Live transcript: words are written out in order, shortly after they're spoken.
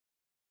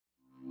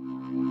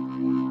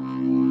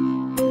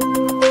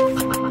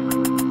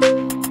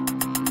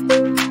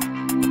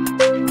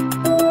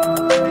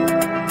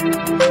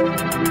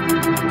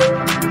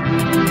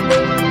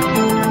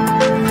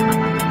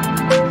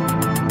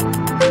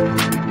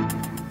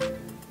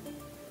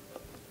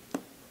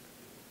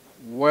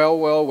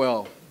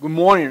Well. Good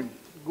morning.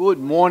 Good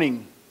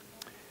morning.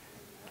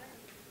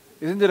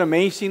 Isn't it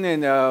amazing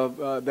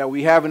that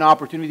we have an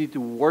opportunity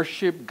to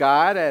worship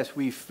God as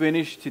we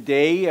finish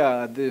today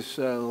this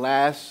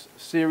last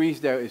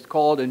series that is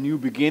called A New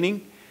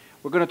Beginning?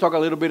 We're going to talk a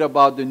little bit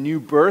about the new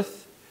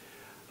birth.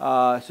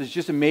 So it's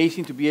just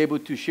amazing to be able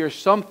to share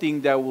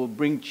something that will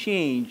bring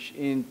change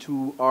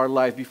into our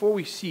life. Before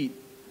we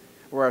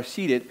are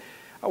seated,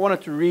 I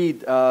wanted to read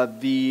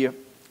the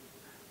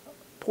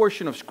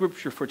portion of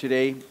Scripture for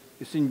today.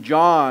 It's in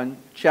John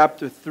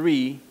chapter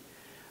 3,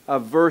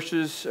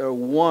 verses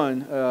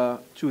 1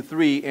 to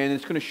 3, and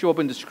it's going to show up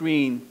on the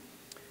screen,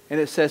 and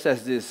it says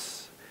as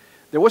this: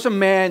 There was a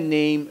man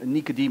named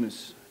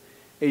Nicodemus,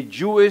 a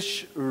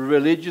Jewish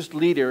religious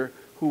leader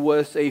who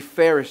was a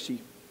Pharisee.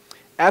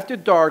 After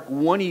dark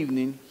one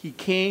evening, he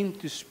came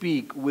to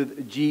speak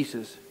with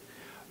Jesus.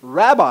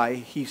 "Rabbi,"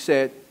 he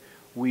said,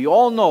 "we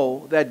all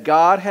know that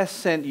God has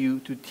sent you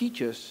to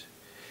teach us.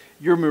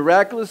 Your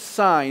miraculous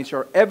signs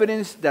are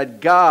evidence that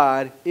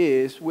God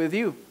is with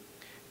you."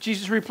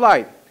 Jesus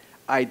replied,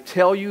 "I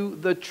tell you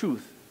the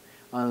truth.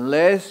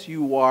 Unless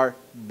you are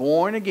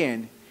born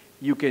again,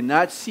 you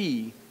cannot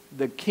see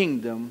the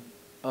kingdom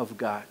of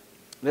God."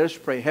 Let us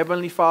pray.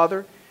 Heavenly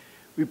Father,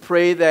 we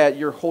pray that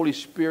your Holy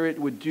Spirit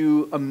would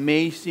do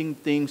amazing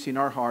things in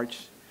our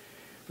hearts.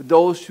 For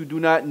those who do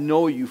not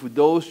know you, for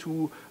those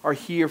who are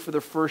here for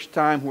the first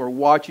time, who are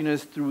watching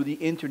us through the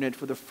internet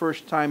for the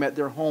first time at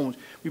their homes,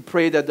 we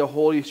pray that the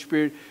Holy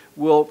Spirit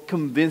will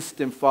convince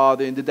them,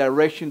 Father, in the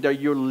direction that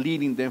you're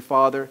leading them,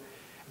 Father.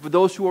 For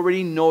those who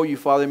already know you,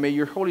 Father, may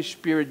your Holy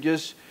Spirit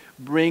just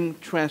bring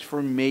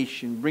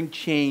transformation, bring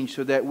change,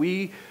 so that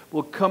we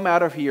will come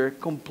out of here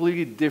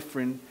completely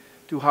different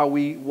to how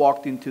we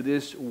walked into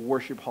this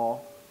worship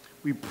hall.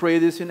 We pray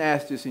this and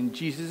ask this in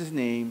Jesus'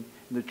 name.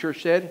 And the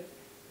church said,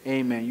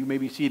 amen. You may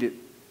be seated.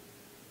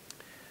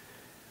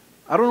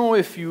 I don't know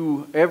if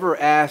you ever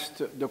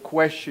asked the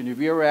question, if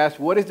you ever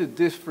asked, what is the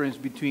difference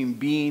between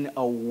being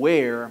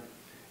aware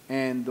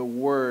and the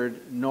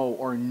word know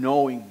or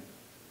knowing?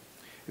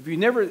 If you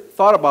never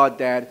thought about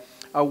that,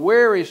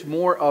 aware is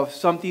more of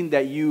something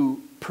that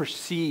you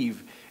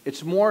perceive.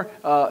 It's more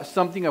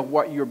something of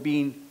what you're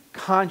being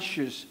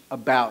conscious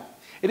about.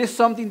 It is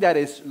something that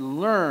is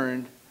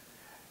learned,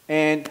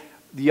 and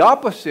the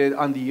opposite,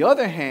 on the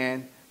other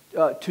hand,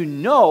 to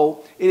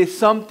know, it is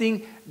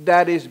something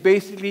that is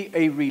basically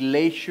a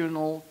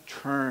relational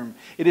term.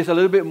 It is a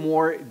little bit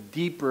more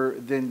deeper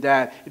than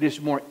that. It is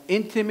more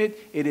intimate.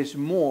 It is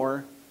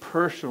more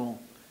personal.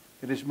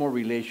 It is more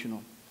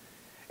relational.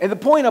 And the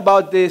point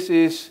about this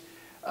is,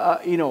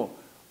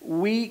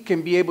 we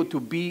can be able to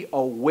be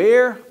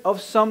aware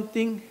of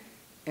something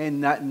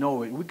and not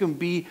know it. We can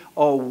be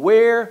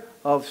aware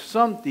of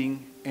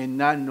something and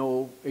not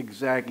know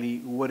exactly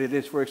what it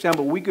is. For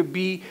example, we could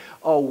be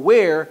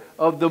aware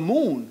of the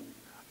moon.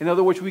 In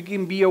other words, we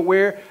can be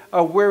aware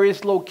of where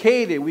it's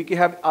located. We can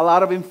have a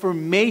lot of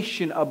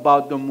information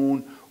about the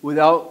moon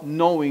without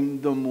knowing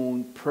the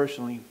moon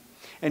personally.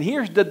 And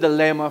here's the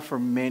dilemma for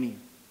many.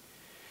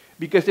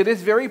 Because it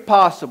is very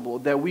possible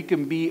that we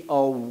can be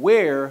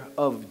aware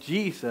of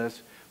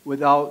Jesus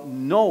without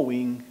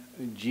knowing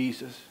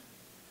Jesus.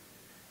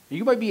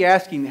 You might be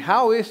asking,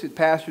 how is it,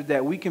 Pastor,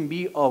 that we can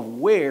be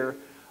aware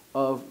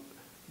of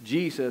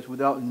Jesus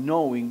without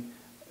knowing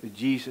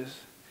Jesus?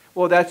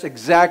 Well, that's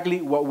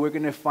exactly what we're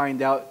going to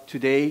find out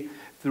today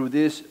through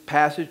this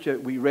passage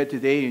that we read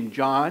today in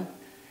John.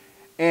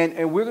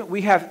 And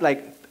we have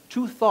like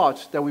two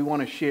thoughts that we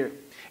want to share.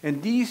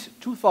 And these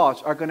two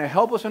thoughts are going to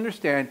help us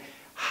understand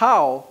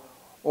how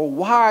or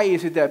why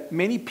is it that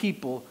many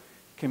people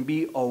can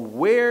be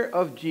aware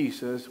of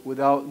Jesus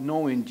without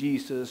knowing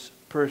Jesus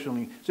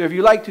personally. So if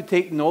you like to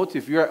take notes,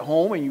 if you're at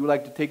home and you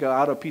like to take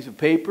out a piece of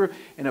paper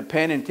and a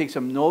pen and take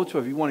some notes, or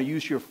if you want to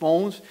use your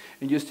phones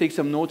and just take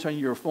some notes on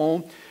your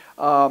phone,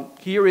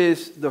 here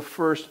is the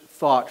first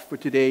thought for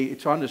today.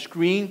 It's on the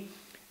screen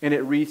and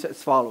it reads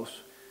as follows: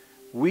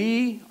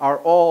 We are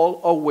all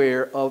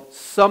aware of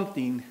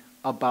something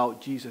about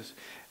Jesus.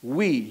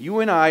 You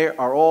and I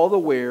are all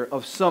aware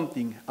of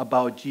something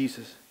about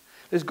Jesus.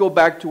 Let's go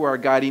back to our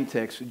guiding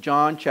text,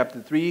 John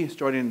chapter 3,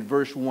 starting in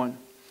verse 1.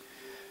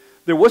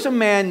 There was a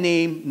man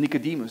named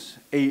Nicodemus,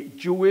 a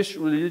Jewish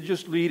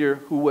religious leader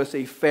who was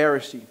a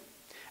Pharisee.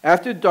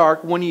 After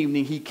dark one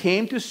evening, he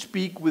came to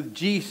speak with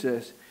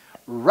Jesus.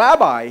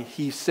 "Rabbi,"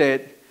 he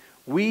said,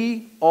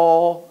 "we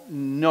all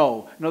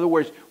know." In other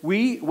words,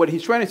 what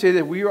he's trying to say is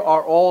that we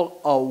are all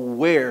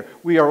aware.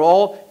 We are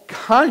all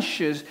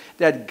conscious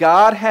that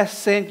God has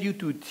sent you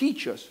to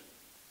teach us.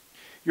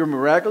 Your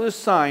miraculous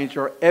signs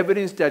are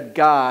evidence that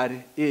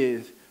God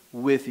is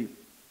with you.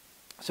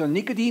 So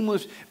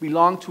Nicodemus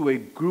belonged to a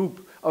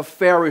group of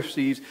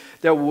Pharisees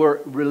that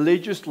were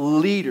religious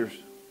leaders.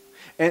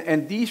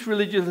 And these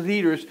religious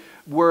leaders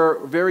were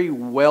very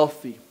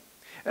wealthy.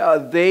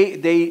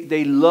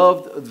 They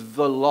loved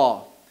the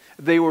law.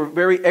 They were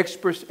very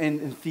experts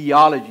in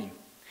theology.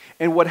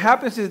 And what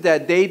happens is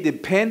that they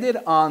depended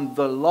on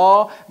the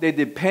law. They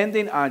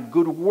depended on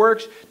good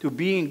works to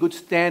be in good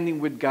standing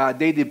with God.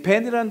 They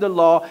depended on the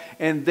law,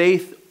 and they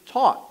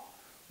taught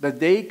that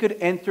they could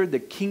enter the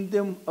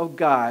kingdom of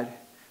God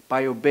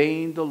by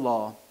obeying the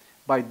law,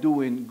 by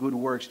doing good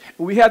works.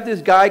 We have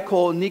this guy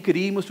called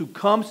Nicodemus who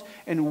comes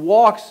and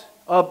walks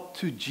up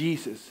to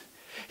Jesus.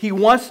 He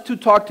wants to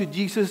talk to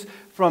Jesus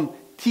from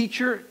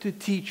teacher to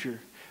teacher,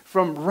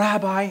 from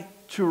rabbi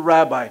to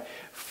rabbi,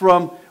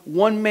 from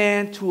one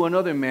man to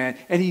another man.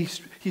 And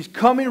he's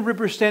coming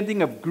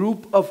representing a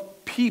group of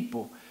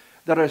people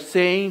that are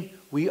saying,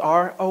 we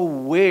are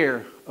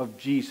aware of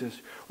Jesus.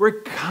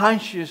 We're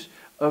conscious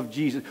of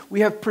Jesus. We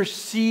have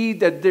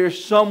perceived that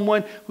there's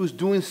someone who's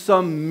doing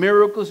some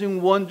miracles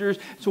and wonders.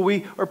 So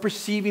we are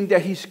perceiving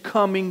that he's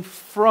coming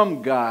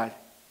from God.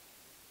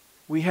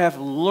 We have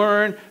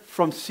learned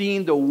from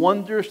seeing the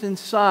wonders and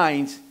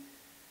signs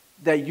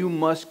that you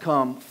must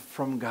come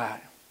from God.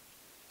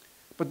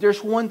 But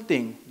there's one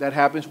thing that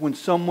happens when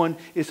someone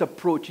is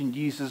approaching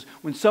Jesus.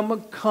 When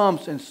someone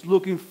comes and is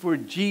looking for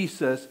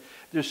Jesus,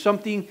 there's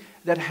something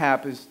that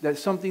happens.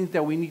 That's something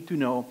that we need to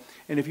know.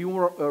 And if you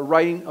were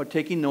writing or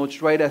taking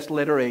notes, write as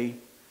letter A.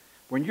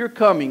 When you're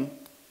coming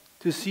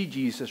to see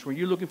Jesus, when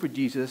you're looking for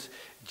Jesus,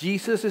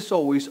 Jesus is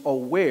always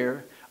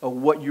aware of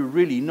what you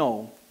really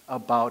know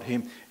about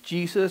him.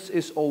 Jesus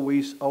is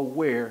always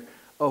aware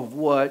of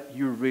what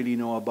you really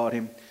know about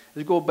him.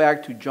 Let's go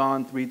back to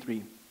John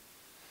 3:3.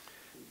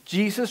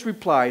 Jesus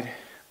replied,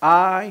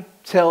 I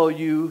tell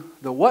you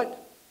the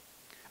what?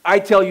 I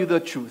tell you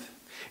the truth.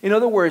 In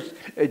other words,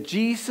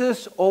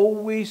 Jesus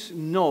always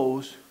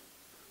knows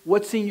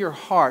what's in your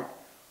heart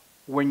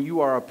when you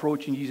are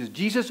approaching Jesus.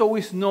 Jesus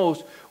always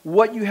knows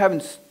what you have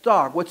in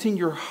stock, what's in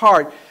your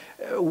heart,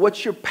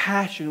 what's your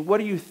passion, what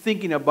are you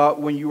thinking about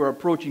when you are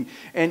approaching.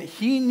 And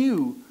he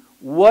knew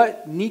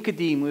what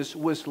Nicodemus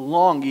was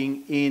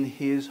longing in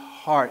his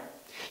heart.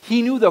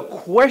 He knew the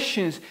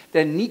questions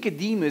that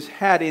Nicodemus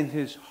had in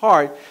his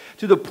heart,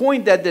 to the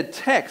point that the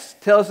text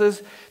tells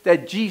us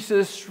that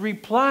Jesus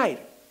replied.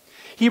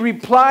 He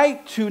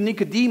replied to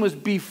Nicodemus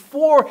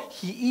before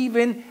he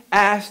even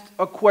asked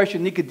a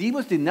question.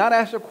 Nicodemus did not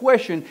ask a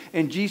question,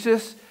 and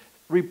Jesus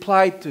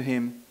replied to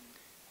him.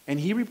 And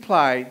he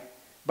replied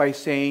by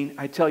saying,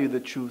 I tell you the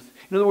truth.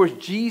 In other words,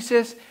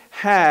 Jesus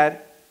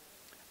had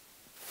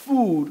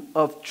food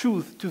of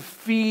truth to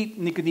feed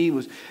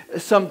Nicodemus.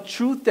 Some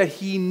truth that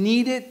he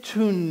needed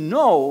to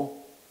know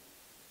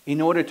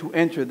in order to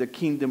enter the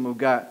kingdom of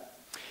God.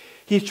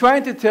 He's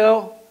trying to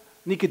tell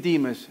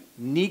Nicodemus,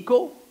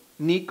 Nico,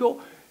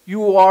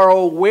 you are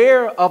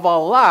aware of a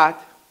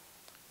lot,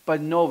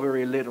 but know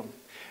very little.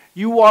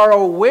 You are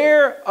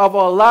aware of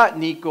a lot,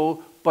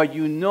 Nico, but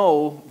you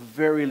know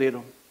very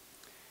little.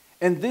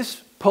 And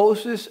this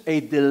poses a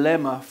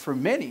dilemma for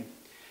many.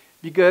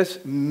 Because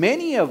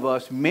many of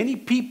us, many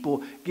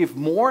people give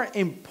more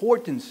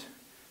importance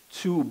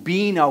to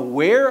being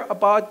aware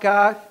about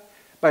God,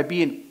 by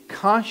being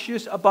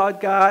conscious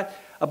about God,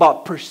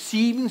 about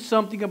perceiving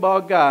something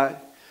about God,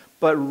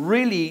 but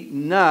really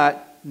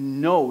not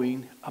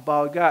knowing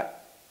about God.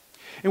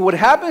 And what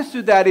happens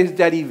to that is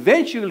that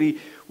eventually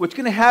what's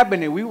going to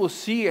happen, and we will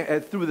see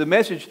through the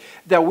message,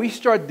 that we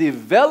start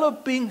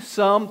developing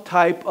some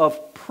type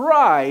of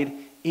pride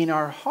in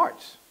our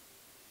hearts.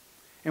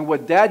 And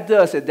what that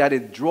does is that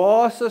it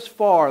draws us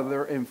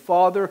farther and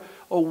farther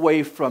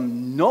away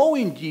from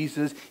knowing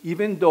Jesus,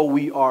 even though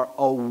we are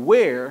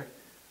aware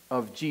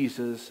of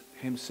Jesus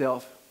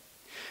himself.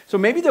 So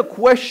maybe the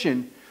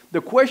question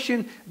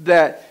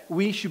that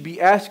we should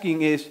be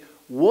asking is,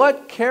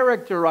 what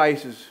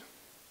characterizes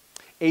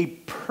a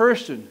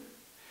person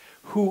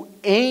who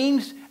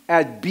aims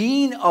at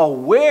being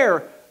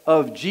aware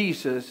of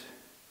Jesus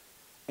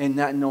and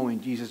not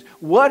knowing Jesus?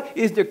 What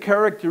is the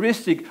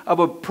characteristic of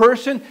a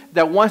person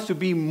that wants to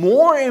be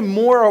more and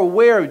more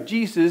aware of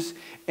Jesus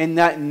and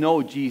not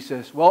know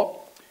Jesus?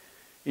 Well,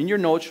 in your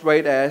notes,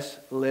 write as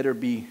letter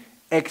B,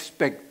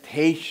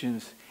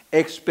 expectations.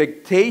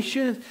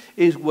 Expectations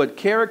is what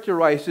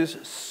characterizes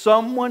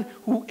someone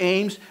who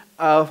aims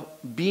of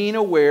being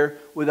aware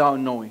without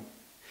knowing.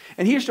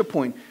 And here's the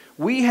point.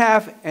 We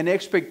have an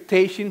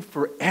expectation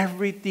for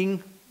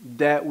everything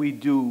that we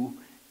do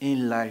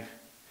in life.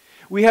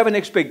 We have an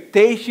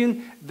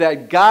expectation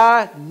that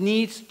God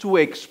needs to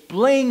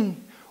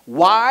explain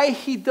why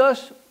he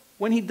does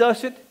when he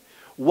does it,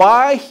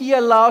 why he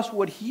allows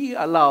what he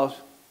allows.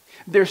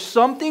 There's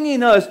something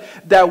in us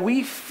that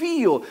we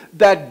feel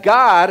that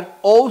God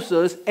owes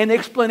us an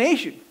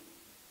explanation.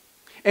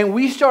 And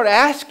we start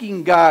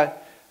asking God,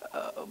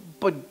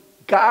 but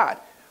God,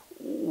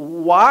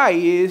 why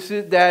is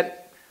it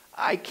that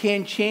I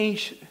can't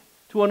change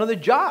to another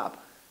job?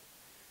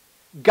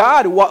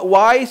 God,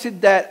 why is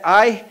it that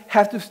I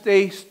have to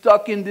stay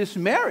stuck in this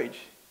marriage?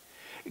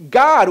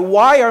 God,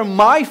 why are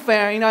my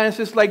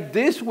finances like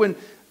this when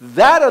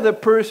that other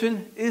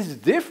person is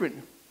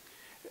different?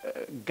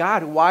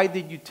 God, why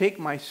did you take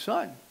my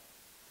son?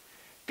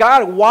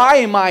 God, why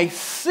am I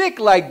sick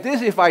like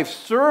this if I've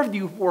served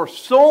you for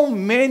so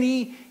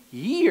many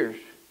years?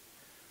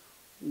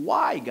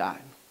 Why, God?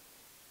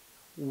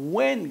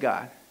 When,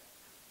 God?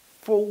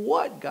 For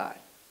what, God?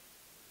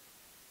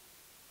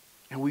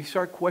 And we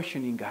start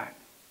questioning God.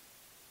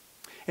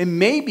 And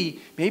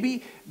maybe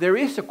there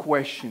is a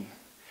question.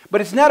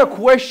 But it's not a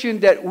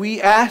question that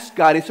we ask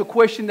God. It's a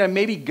question that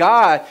maybe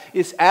God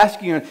is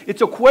asking us.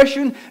 It's a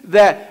question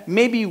that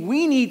maybe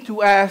we need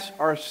to ask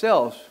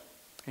ourselves.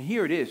 And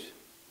here it is.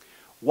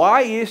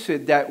 Why is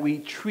it that we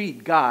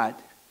treat God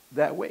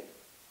that way?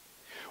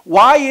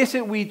 Why is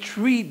it we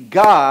treat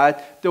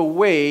God the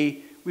way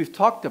we've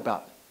talked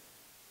about?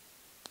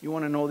 You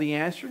want to know the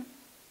answer?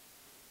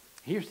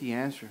 Here's the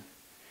answer.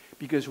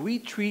 Because we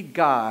treat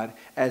God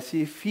as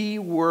if He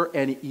were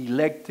an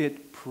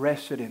elected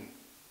president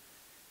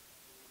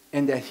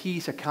and that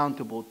He's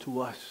accountable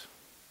to us.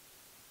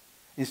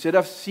 Instead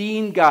of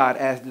seeing God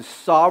as the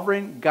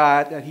sovereign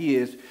God that He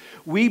is,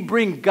 we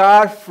bring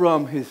God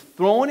from His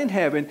throne in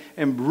heaven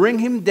and bring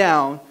Him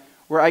down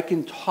where I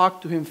can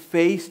talk to Him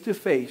face to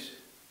face,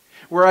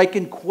 where I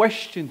can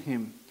question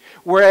Him,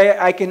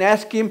 where I can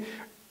ask Him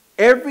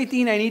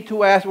everything I need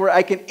to ask, where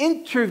I can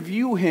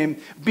interview Him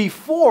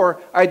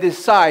before I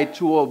decide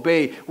to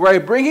obey, where I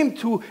bring Him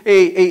to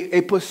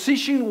a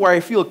position where I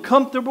feel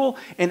comfortable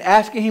in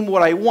asking Him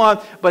what I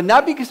want, but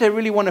not because I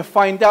really want to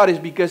find out, it's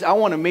because I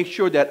want to make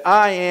sure that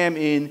I am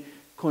in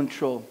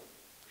control.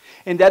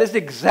 And that is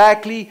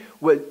exactly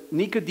what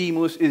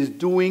Nicodemus is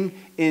doing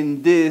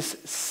in this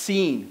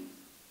scene.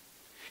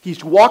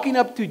 He's walking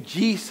up to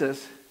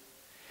Jesus,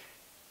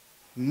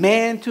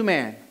 man to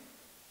man,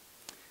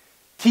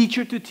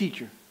 teacher to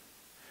teacher,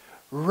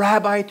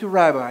 rabbi to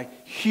rabbi,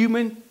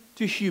 human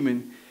to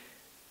human,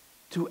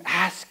 to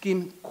ask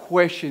Him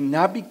questions,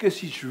 not because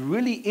he's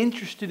really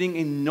interested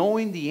in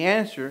knowing the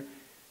answer,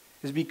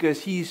 it's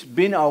because he's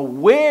been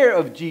aware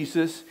of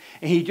Jesus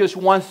and he just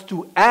wants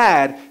to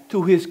add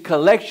to his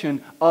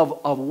collection of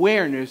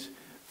awareness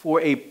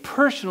for a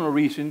personal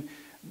reason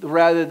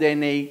rather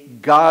than a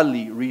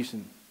godly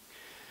reason.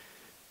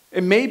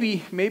 And maybe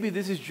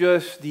this is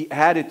just the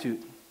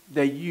attitude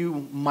that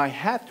you might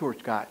have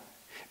towards God.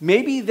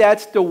 Maybe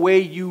that's the way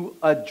you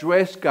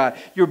address God.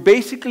 You're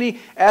basically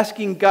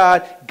asking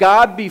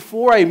God,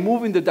 before I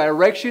move in the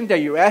direction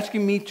that you're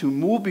asking me to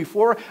move,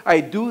 before I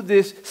do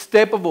this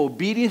step of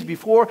obedience,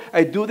 before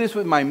I do this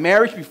with my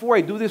marriage, before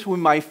I do this with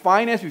my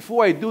finance,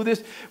 before I do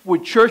this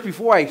with church,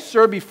 before I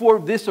serve, before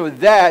this or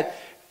that,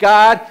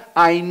 God,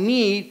 I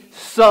need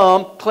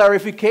some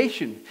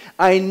clarification.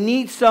 I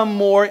need some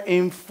more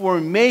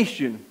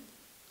information.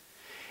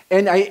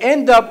 And I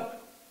end up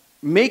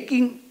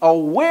making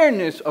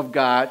awareness of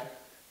God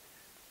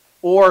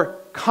or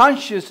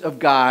conscious of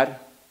God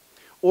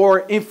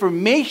or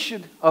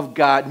information of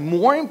God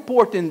more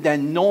important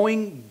than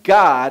knowing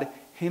God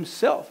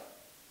Himself.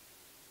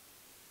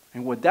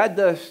 And what that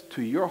does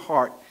to your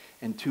heart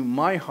and to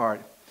my heart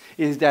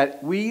is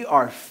that we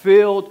are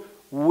filled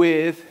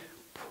with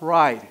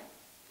pride.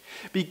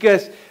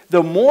 Because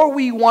the more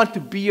we want to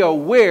be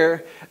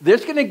aware,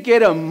 there's going to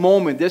get a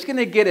moment, there's going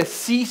to get a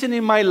season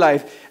in my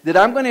life that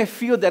I'm going to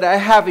feel that I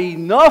have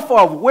enough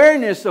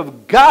awareness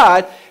of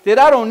God that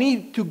I don't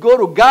need to go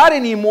to God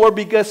anymore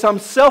because I'm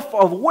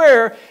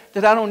self-aware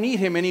that I don't need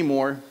Him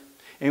anymore.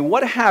 And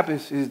what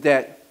happens is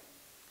that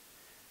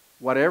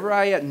whatever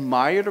I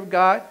admired of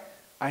God,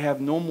 I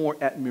have no more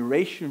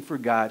admiration for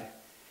God.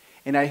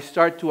 And I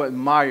start to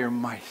admire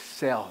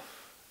myself.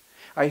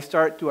 I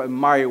start to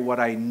admire what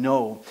I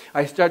know.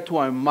 I start to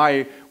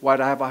admire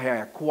what I have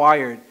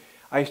acquired.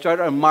 I start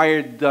to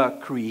admire the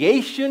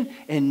creation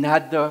and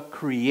not the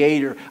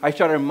creator. I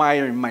start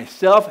admiring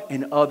myself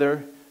and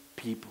other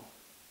people.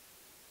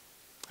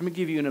 Let me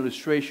give you an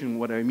illustration of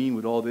what I mean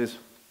with all this.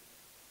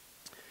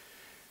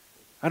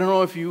 I don't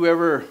know if you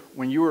ever,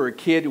 when you were a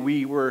kid,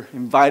 we were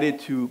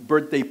invited to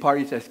birthday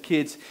parties as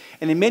kids.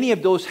 And in many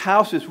of those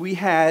houses, we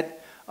had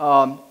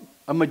a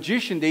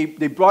magician. They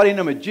brought in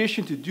a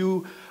magician to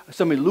do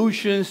some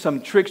illusions,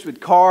 some tricks with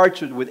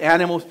cards, or with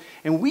animals,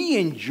 and we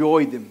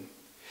enjoyed them.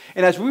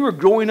 And as we were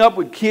growing up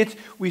with kids,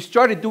 we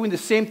started doing the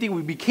same thing.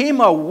 We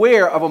became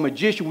aware of a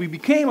magician. We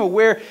became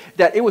aware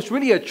that it was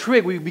really a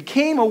trick. We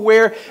became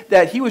aware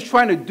that he was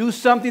trying to do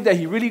something that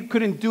he really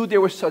couldn't do. There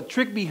was a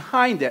trick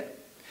behind it.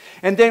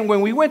 And then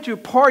when we went to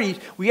parties,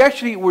 we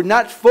actually were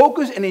not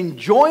focused and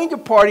enjoying the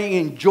party,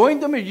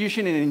 enjoying the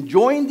magician, and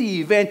enjoying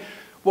the event.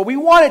 What we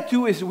wanted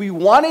to is we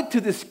wanted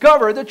to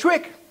discover the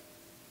trick.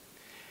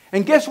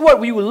 And guess what?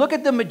 We would look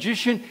at the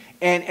magician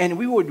and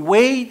we would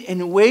wait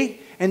and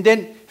wait. And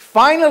then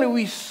finally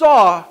we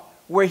saw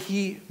where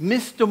he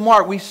missed the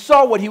mark. We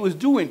saw what he was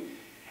doing.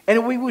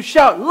 And we would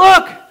shout,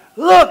 look,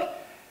 look,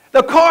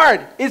 the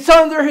card is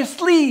under his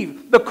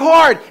sleeve. The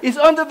card is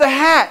under the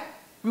hat.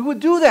 We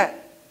would do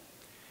that.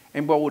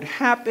 And what would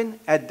happen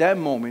at that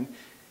moment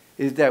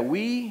is that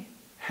we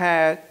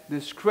had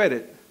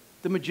discredited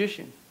the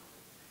magician.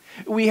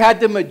 We had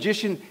the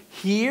magician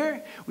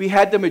here. We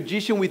had the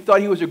magician. We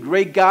thought he was a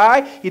great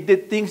guy. He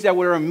did things that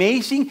were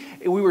amazing.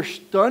 And we were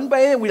stunned by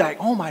it. We're like,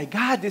 oh my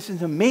God, this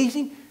is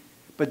amazing.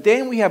 But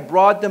then we have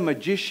brought the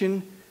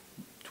magician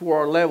to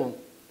our level.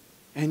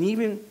 And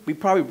even we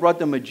probably brought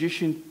the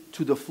magician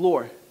to the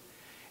floor.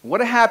 And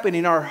what happened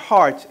in our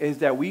hearts is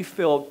that we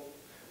felt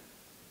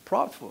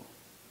proudful.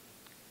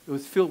 It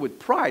was filled with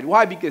pride.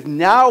 Why? Because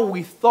now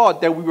we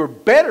thought that we were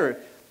better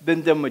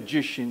than the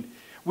magician.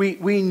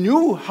 We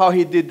knew how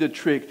he did the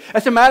trick.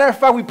 As a matter of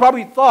fact, we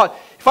probably thought,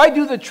 if I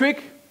do the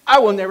trick, I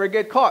will never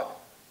get caught.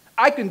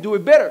 I can do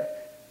it better.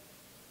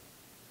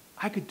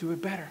 I could do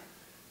it better.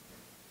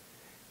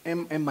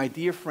 And my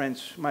dear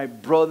friends, my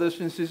brothers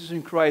and sisters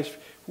in Christ,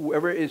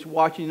 whoever is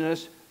watching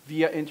us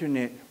via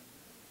internet,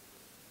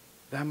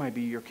 that might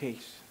be your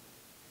case.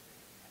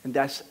 And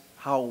that's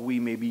how we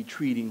may be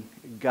treating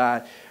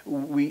God.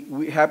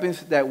 It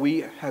happens that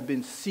we have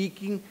been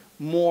seeking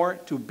more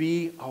to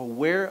be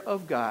aware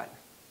of God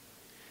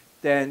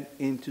than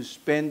into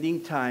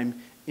spending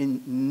time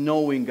in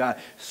knowing God.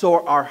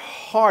 So our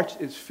hearts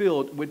is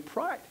filled with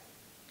pride.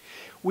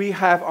 We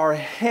have our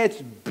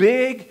heads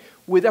big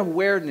with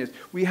awareness.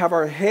 We have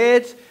our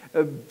heads,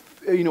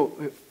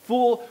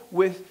 full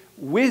with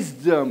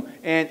wisdom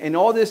and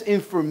all this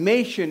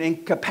information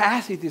and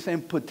capacities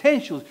and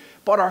potentials.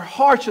 But our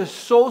hearts are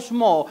so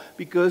small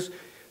because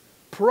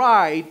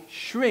pride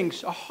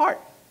shrinks a heart.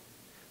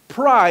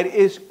 Pride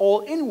is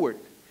all inward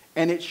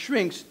and it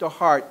shrinks the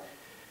heart.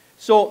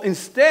 So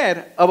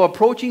instead of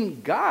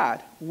approaching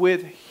God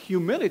with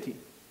humility,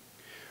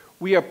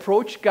 we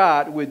approach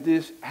God with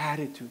this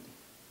attitude.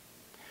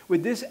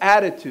 With this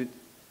attitude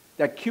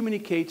that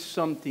communicates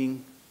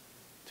something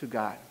to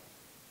God.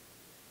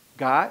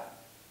 God,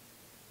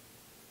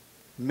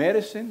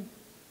 medicine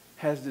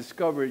has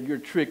discovered your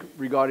trick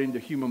regarding the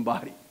human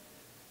body.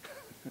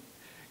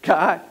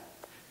 God,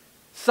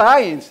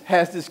 science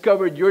has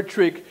discovered your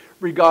trick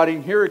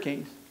regarding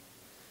hurricanes.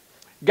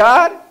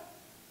 God,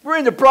 we're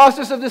in the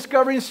process of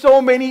discovering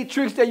so many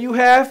tricks that you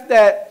have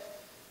that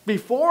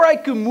before I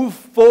can move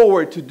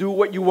forward to do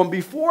what you want,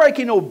 before I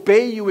can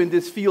obey you in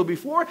this field,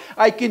 before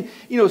I can,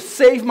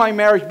 save my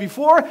marriage,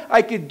 before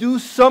I can do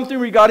something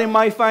regarding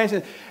my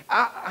finances,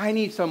 I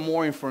need some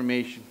more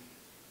information.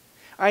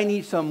 I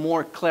need some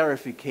more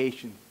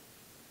clarification.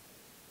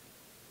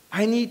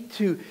 I need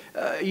to,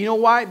 you know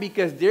why?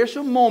 Because there's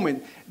a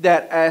moment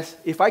that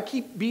if I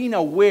keep being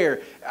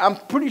aware, I'm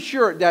pretty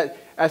sure that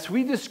as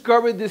we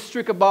discover this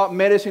trick about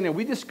medicine and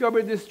we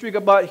discover this trick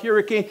about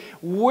hurricane,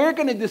 we're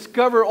going to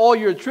discover all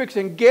your tricks.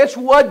 And guess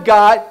what,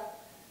 God?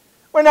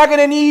 We're not going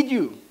to need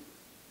you.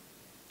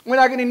 We're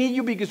not going to need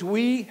you because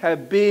we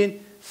have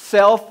been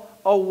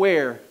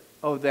self-aware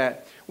of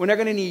that. We're not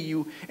going to need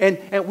you. And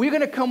we're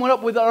going to come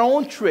up with our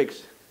own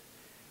tricks.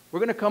 We're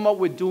going to come up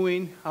with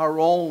doing our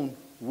own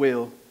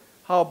will.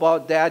 How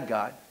about that,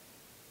 God?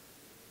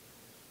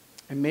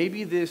 And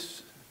maybe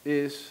this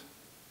is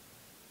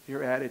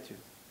your attitude.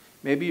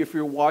 Maybe if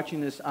you're watching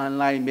this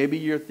online, maybe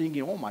you're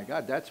thinking, oh my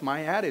God, that's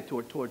my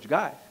attitude towards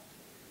God.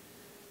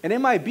 And it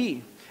might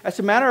be. As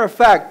a matter of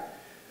fact,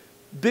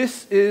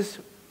 this is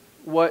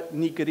what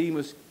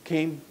Nicodemus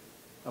came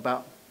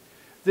about.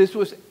 This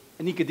was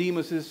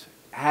Nicodemus'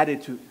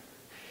 attitude.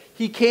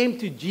 He came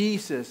to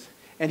Jesus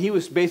and he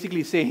was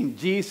basically saying,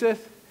 Jesus,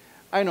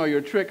 I know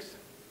your tricks.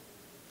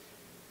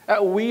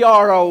 We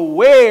are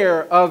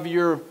aware of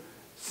your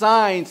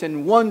signs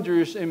and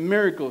wonders and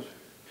miracles.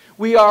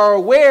 We are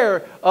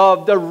aware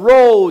of the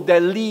road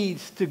that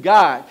leads to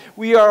God.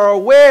 We are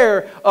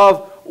aware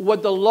of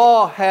what the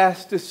law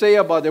has to say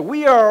about it.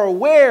 We are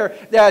aware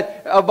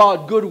that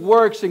about good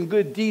works and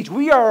good deeds.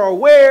 We are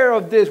aware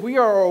of this. We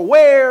are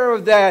aware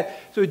of that.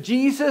 So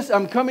Jesus,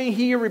 I'm coming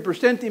here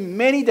representing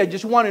many that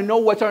just want to know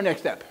what's our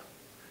next step.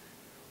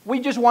 We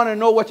just want to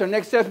know what's our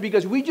next step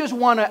because we just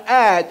want to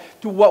add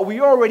to what we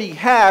already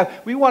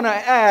have. We want to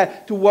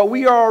add to what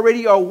we are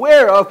already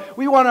aware of.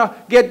 We want to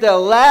get the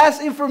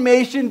last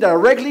information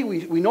directly.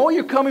 We know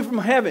you're coming from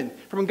heaven,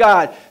 from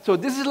God. So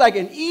this is like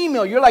an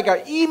email. You're like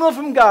an email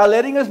from God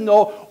letting us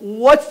know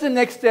what's the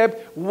next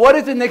step, what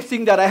is the next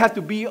thing that I have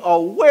to be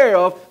aware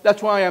of.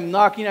 That's why I'm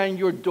knocking on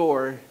your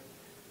door,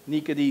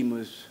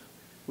 Nicodemus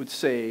would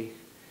say,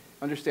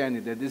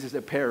 understanding that this is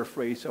a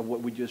paraphrase of what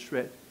we just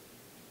read.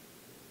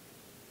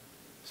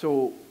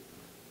 So,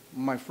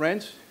 my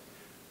friends,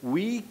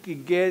 we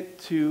could get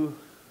to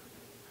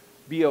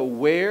be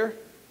aware.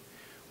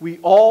 We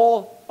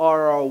all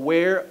are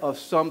aware of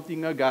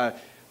something of God.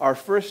 Our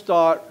first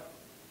thought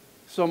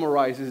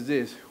summarizes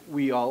this.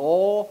 We are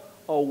all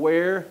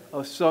aware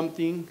of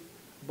something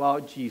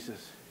about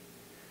Jesus.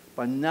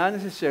 But not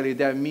necessarily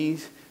that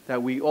means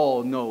that we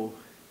all know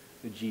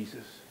the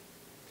Jesus.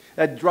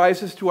 That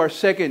drives us to our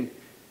second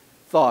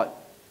thought.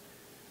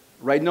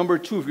 Right, number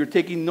 2, if you're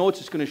taking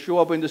notes, it's going to show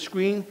up on the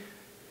screen.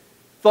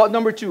 Thought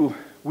number 2,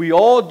 we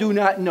all do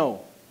not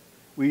know.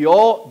 We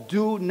all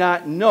do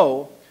not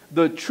know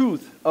the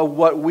truth of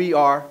what we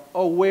are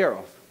aware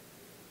of.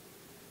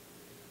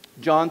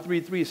 John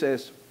 3:3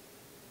 says,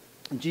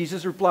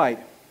 Jesus replied,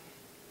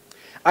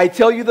 I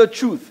tell you the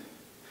truth,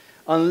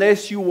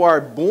 unless you are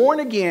born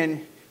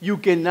again, you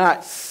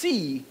cannot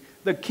see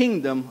the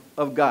kingdom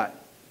of God.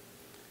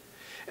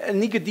 And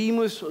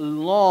Nicodemus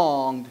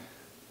longed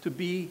to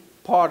be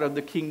part of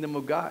the kingdom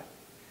of God.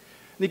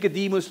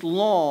 Nicodemus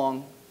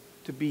longed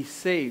to be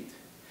saved.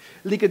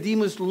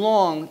 Nicodemus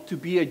longed to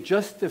be a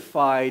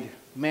justified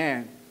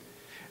man.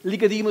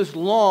 Nicodemus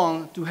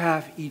longed to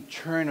have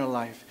eternal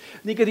life.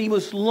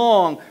 Nicodemus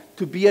longed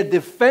to be a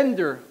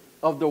defender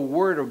of the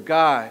Word of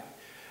God,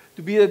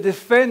 to be a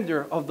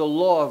defender of the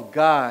law of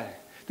God,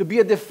 to be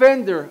a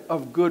defender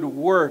of good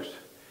works.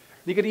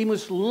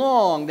 Nicodemus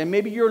longed, and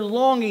maybe you're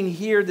longing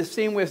here the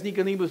same way as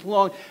Nicodemus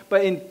longed,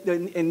 but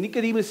in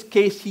Nicodemus'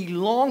 case, he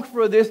longed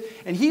for this,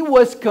 and he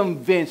was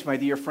convinced, my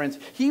dear friends,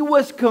 he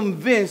was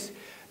convinced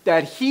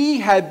that he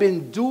had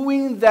been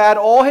doing that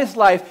all his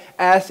life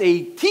as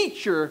a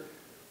teacher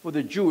for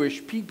the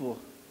Jewish people,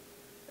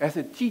 as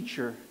a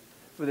teacher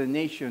for the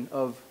nation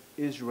of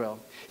Israel.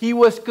 He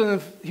was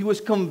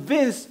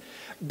convinced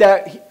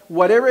that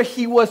whatever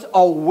he was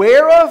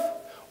aware of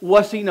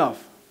was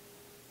enough.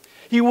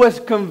 He was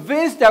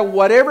convinced that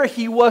whatever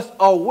he was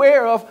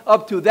aware of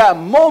up to that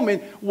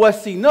moment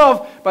was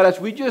enough, but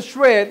as we just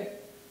read,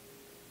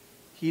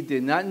 he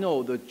did not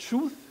know the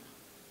truth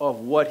of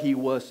what he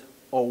was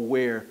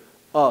aware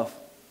of.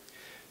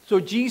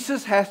 So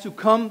Jesus has to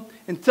come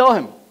and tell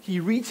him. He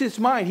reads his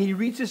mind. He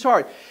reads his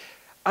heart.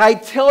 I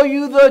tell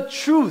you the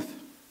truth.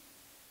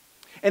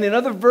 And in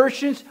other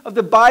versions of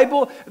the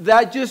Bible,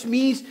 that just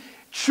means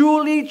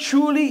truly,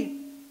 truly,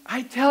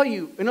 I tell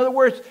you. In other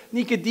words,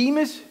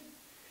 Nicodemus,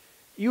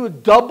 you are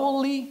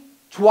doubly,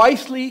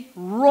 twicely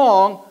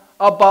wrong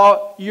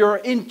about your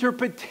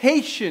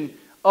interpretation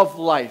of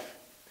life,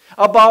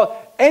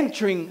 about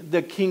entering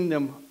the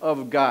kingdom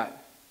of God.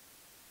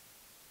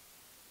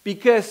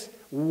 Because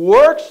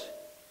works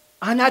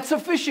are not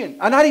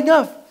sufficient, are not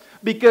enough.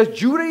 Because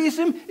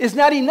Judaism is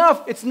not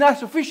enough, it's not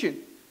sufficient.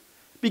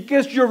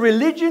 Because your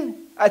religion,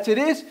 as it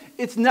is,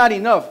 it's not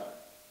enough.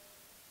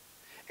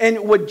 And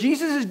what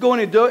Jesus is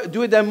going to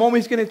do at that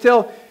moment, he's going to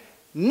tell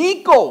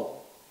Nico,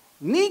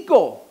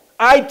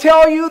 I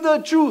tell you the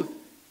truth.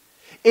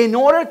 In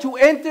order to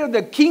enter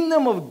the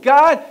kingdom of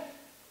God,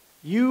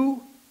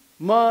 you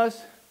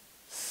must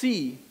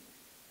see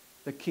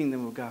the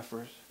kingdom of God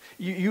first.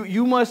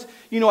 You must,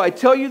 I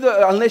tell you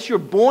that unless you're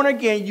born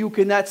again, you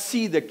cannot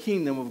see the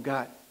kingdom of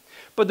God.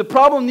 But the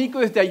problem, Nico,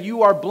 is that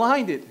you are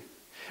blinded.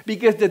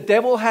 Because the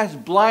devil has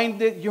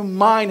blinded your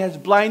mind, has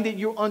blinded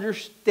your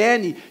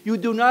understanding. You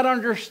do not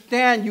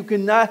understand. You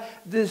cannot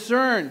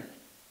discern.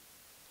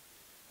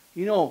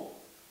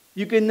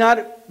 You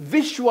cannot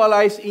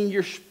visualize in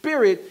your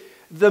spirit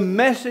the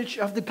message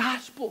of the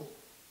gospel.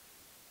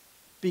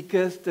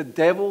 Because the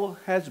devil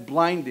has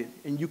blinded,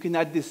 and you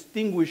cannot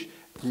distinguish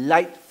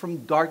light from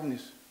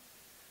darkness,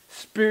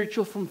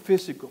 spiritual from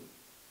physical.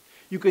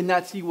 You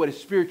cannot see what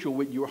is spiritual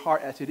with your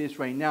heart as it is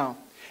right now.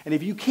 And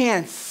if you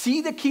can't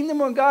see the kingdom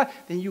of God,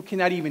 then you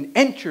cannot even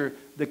enter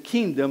the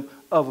kingdom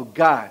of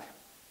God.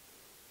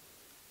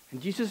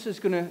 And Jesus is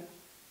going to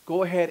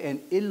go ahead and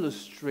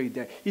illustrate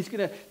that. He's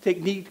going to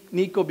take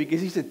Nico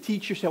because he's a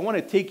teacher, so I want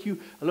to take you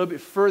a little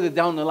bit further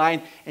down the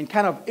line and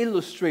kind of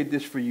illustrate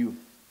this for you.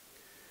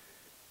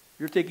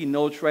 You're taking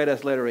notes right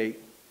as letter 8.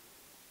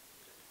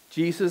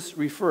 Jesus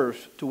refers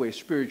to a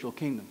spiritual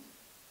kingdom.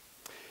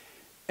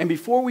 And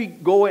before we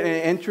go and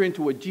enter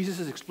into what Jesus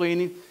is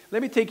explaining,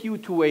 let me take you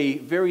to a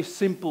very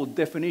simple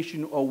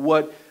definition of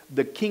what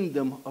the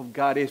kingdom of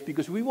God is,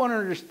 because we want to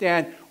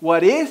understand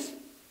what is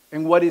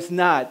and what is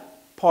not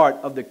part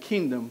of the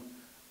kingdom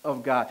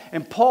of God.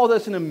 And Paul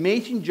does an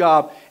amazing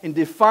job in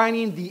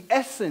defining the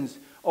essence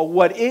of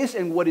what is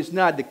and what is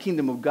not the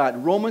kingdom of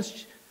God.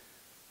 Romans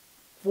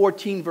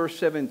 14, verse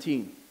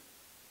 17.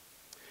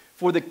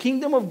 For the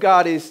kingdom of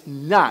God is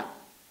not.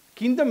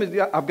 Kingdom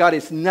of God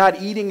is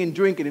not eating and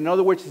drinking. In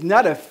other words, it's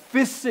not a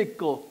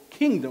physical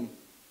kingdom,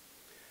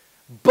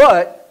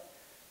 but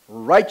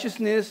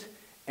righteousness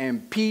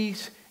and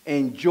peace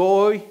and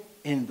joy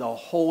in the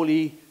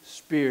Holy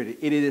Spirit.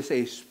 It is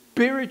a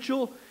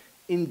spiritual,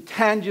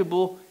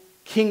 intangible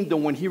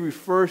kingdom when he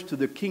refers to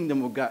the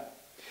kingdom of God.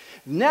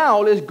 Now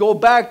let's go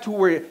back to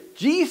where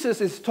Jesus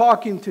is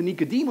talking to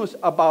Nicodemus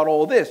about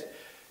all this.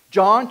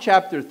 John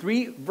chapter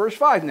 3, verse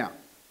 5 now.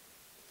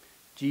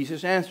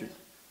 Jesus answered,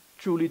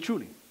 truly,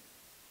 truly.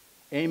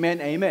 Amen,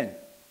 amen.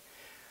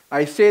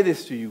 I say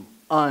this to you,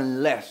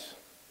 unless.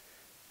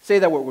 Say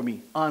that word with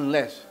me,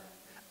 unless.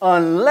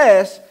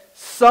 Unless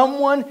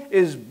someone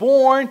is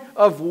born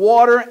of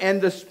water and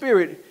the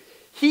Spirit,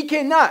 he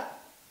cannot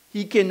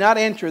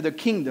enter the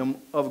kingdom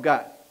of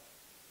God.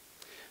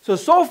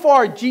 So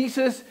far,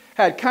 Jesus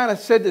had kind of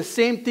said the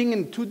same thing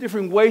in two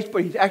different ways,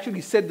 but he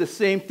actually said the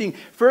same thing.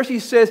 First, he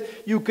says,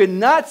 you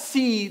cannot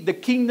see the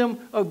kingdom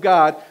of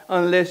God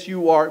unless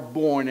you are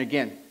born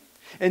again.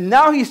 And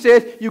now he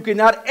says, you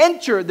cannot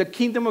enter the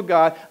kingdom of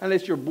God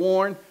unless you're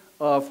born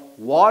of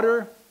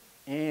water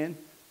and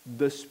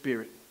the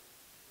Spirit.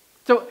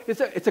 So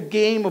it's a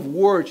game of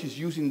words he's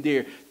using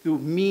there to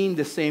mean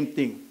the same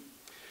thing.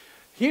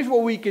 Here's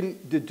what we can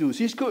deduce.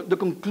 Here's the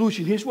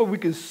conclusion. Here's what we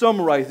can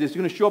summarize this. It's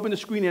going to show up on the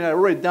screen, and I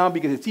wrote it down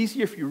because it's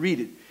easier if you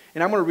read it.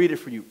 And I'm going to read it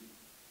for you.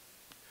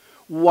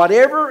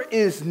 Whatever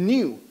is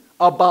new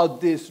about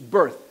this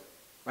birth,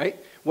 right?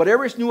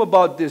 whatever is new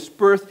about this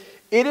birth,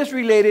 it is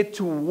related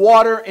to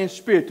water and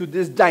spirit, to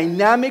this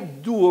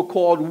dynamic duo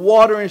called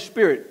water and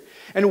spirit.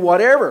 And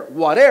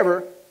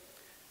whatever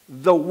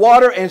the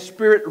water and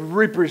spirit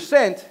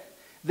represent,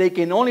 they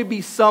can only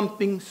be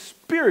something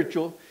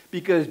spiritual,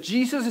 because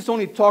Jesus is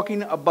only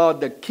talking about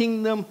the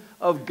kingdom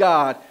of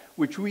God,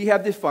 which we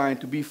have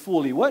defined to be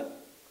fully what?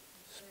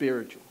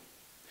 Spiritual.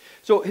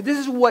 So this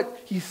is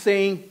what he's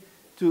saying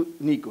to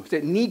Nico. He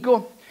said,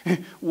 Nico,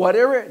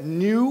 whatever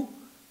new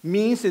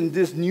means in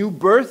this new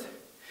birth,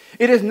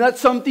 it is not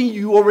something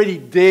you already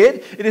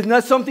did. It is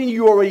not something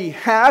you already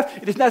have.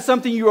 It is not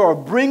something you are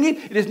bringing.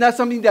 It is not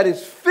something that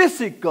is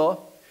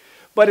physical,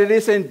 but it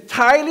is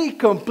entirely,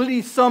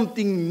 completely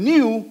something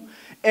new,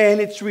 and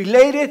it's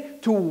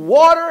related to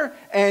water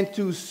and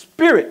to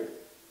spirit.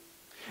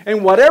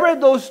 And whatever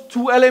those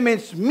two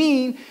elements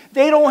mean,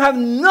 they don't have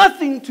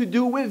nothing to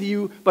do with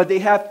you, but they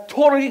have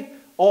totally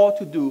all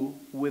to do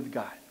with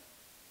God.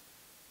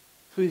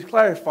 So he's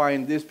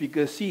clarifying this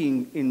because, see,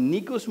 in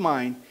Nico's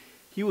mind,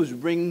 he was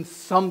bringing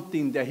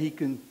something that he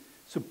can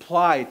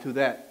supply to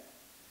that.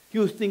 He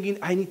was thinking,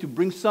 I need to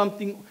bring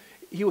something.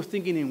 He was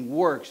thinking in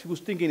works. He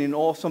was thinking in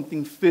all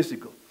something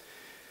physical.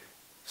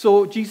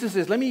 So Jesus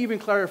says, let me even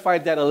clarify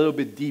that a little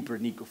bit deeper,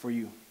 Nico, for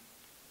you.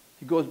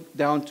 He goes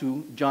down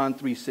to John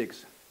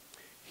 3:6.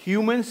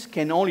 Humans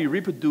can only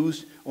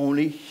reproduce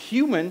only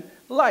human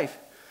life,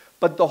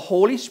 but the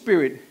Holy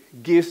Spirit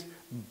gives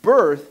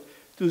birth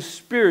to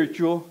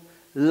spiritual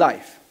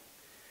life.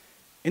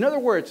 In other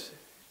words,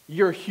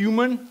 your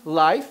human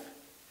life,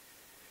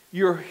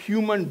 your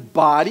human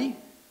body,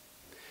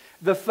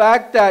 the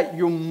fact that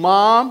your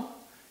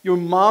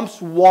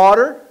mom's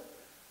water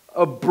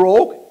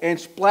broke and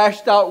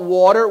splashed out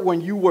water when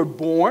you were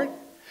born,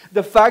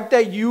 the fact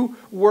that you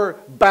were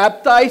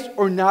baptized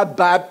or not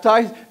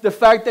baptized, the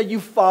fact that you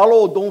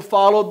follow or don't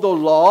follow the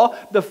law,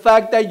 the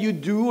fact that you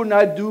do or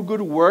not do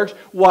good works,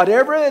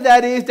 whatever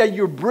that is that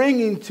you're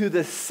bringing to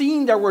the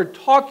scene that we're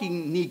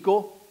talking,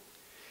 Nico,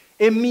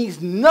 it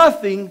means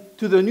nothing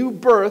to the new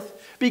birth,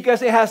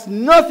 because it has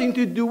nothing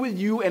to do with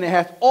you, and it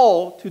has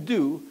all to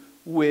do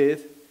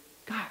with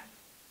God.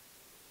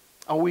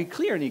 Are we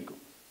clear, Nico?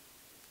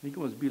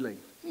 Nico must be like,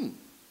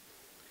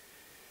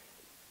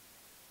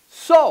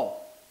 So,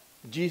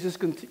 Jesus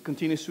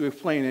continues to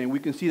explain, and we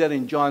can see that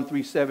in John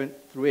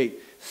 3:7-8.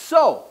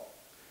 So,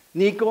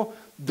 Nico,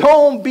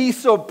 don't be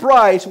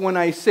surprised when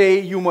I say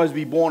you must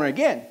be born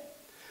again.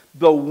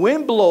 The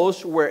wind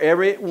blows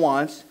wherever it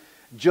wants,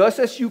 just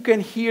as you can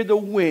hear the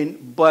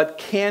wind but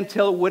can't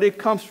tell where it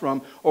comes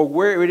from or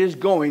where it is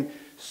going,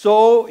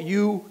 so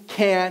you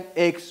can't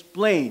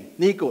explain.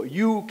 Nico,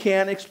 you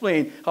can't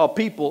explain how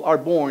people are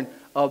born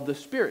of the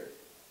Spirit.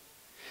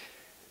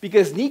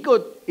 Because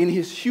Nico, in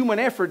his human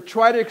effort,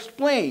 tried to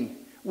explain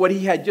what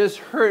he had just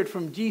heard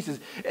from Jesus.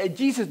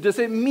 Jesus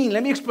doesn't mean,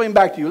 let me explain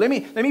back to you. Let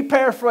me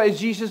paraphrase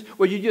Jesus,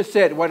 what you just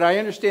said, what I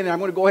understand, and I'm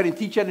going to go ahead and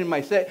teach that in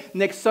my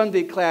next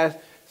Sunday class,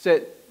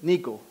 said,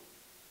 Nico,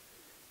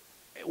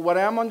 what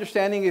I'm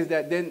understanding is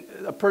that then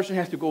a person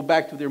has to go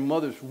back to their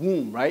mother's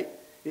womb, right?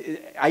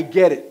 I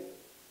get it.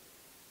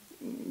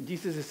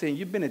 Jesus is saying,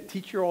 you've been a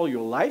teacher all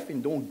your life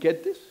and don't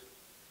get this?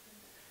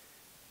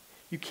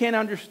 You can't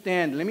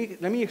understand. Let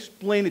me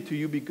explain it to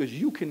you, because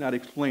you cannot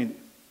explain it.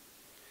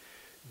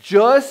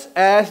 Just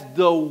as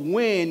the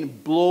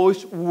wind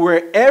blows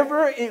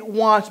wherever it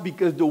wants,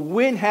 because the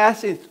wind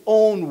has its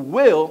own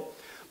will,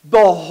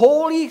 the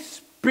Holy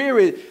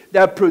Spirit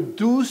that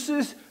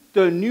produces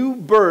the new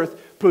birth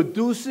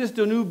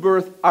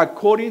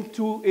according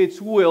to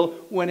its will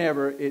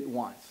whenever it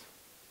wants.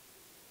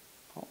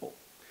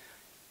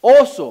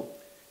 Also,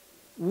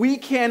 we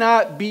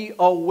cannot be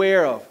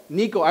aware of.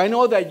 Nico, I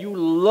know that you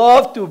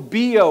love to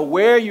be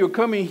aware. You're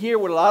coming here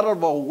with a lot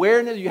of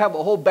awareness. You have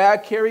a whole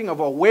bag carrying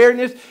of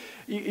awareness.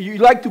 You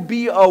like to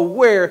be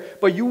aware,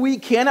 but we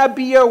cannot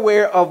be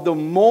aware of the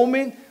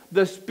moment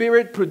the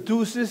Spirit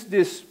produces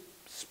this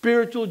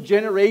spiritual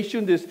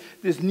generation,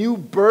 this new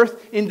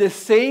birth, in the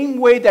same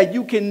way that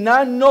you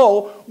cannot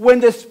know when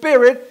the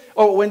Spirit,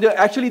 or when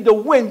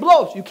the wind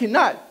blows. You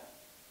cannot.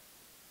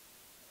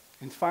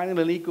 And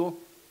finally, Nico,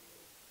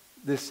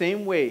 the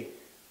same way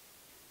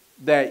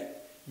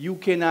that you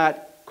cannot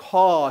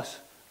cause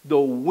the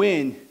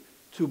wind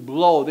to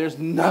blow, there's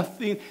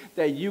nothing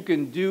that you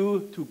can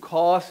do to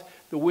cause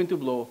the wind to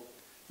blow.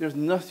 There's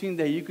nothing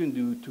that you can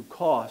do to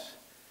cause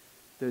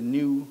the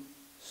new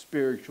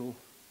spiritual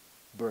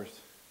birth.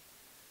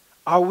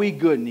 Are we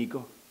good,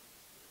 Nico?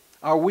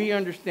 Are we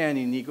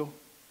understanding, Nico?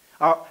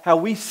 Have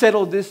we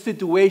settled this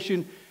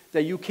situation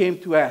that you came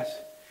to ask?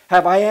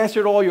 Have I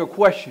answered all your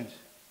questions?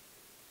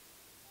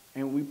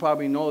 And we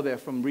probably know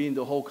that from reading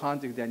the whole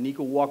context that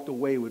Nico walked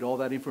away with all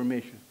that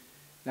information.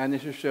 Not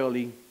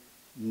necessarily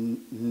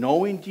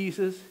knowing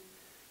Jesus,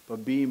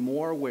 but being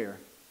more aware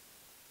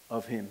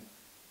of Him.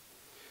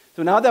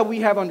 So now that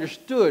we have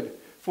understood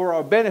for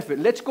our benefit,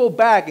 let's go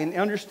back and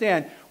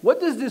understand, what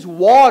does this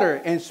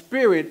water and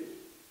spirit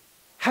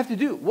have to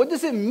do? What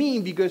does it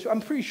mean? Because I'm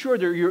pretty sure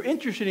that you're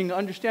interested in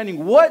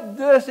understanding what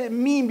does it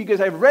mean, because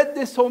I've read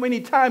this so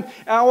many times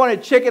and I want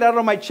to check it out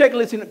on my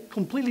checklist and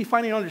completely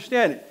find and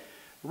understand it.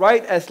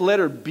 Write as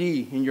letter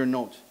B in your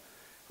notes.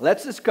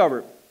 Let's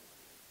discover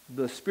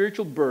the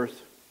spiritual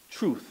birth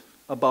truth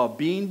about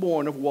being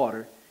born of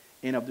water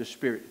and of the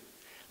Spirit.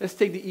 Let's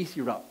take the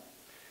easy route.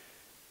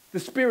 The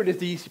Spirit is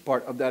the easy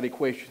part of that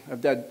equation,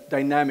 of that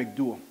dynamic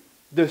duo.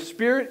 The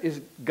Spirit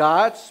is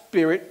God's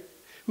Spirit,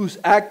 who's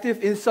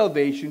active in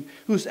salvation,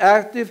 who's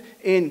active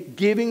in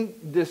giving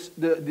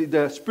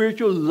the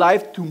spiritual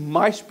life to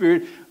my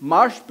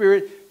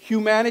spirit,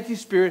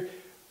 humanity's spirit,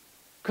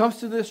 comes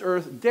to this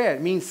earth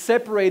dead, means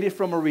separated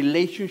from a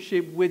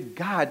relationship with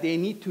God. They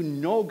need to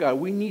know God.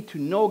 We need to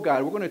know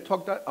God. We're going to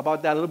talk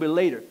about that a little bit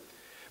later.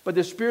 But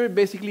the Spirit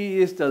basically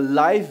is the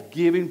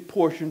life-giving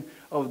portion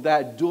of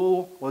that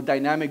dual or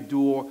dynamic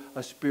duo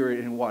of spirit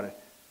and water.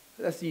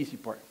 That's the easy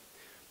part.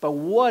 But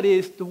what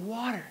is the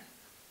water?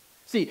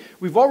 See,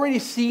 we've already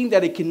seen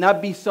that it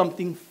cannot be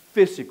something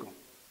physical.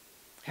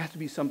 It has to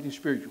be something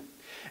spiritual.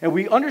 And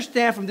we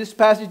understand from this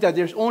passage that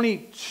there's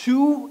only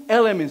two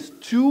elements,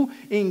 two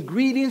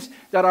ingredients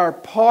that are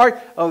part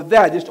of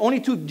that. There's only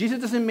two. Jesus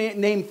doesn't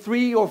name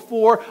 3 or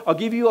 4. I'll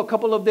give you a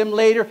couple of them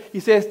later. He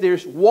says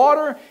there's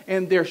water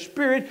and there's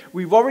spirit.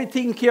 We've already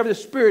taken care of the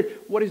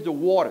spirit. What is the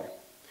water?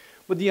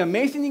 But the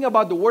amazing thing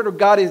about the Word of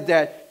God is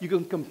that you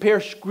can compare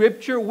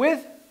Scripture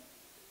with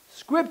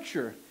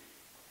Scripture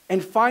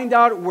and find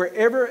out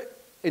wherever,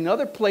 in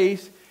other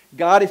place,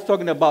 God is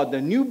talking about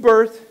the new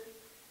birth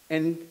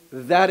and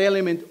that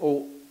element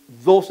or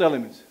those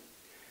elements.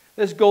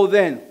 Let's go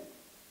then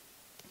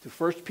to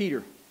 1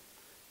 Peter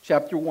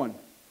chapter 1,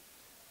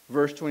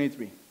 verse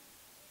 23.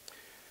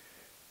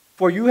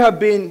 For you have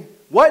been,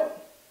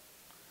 what?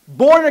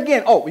 Born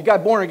again. Oh, we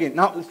got born again.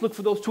 Now let's look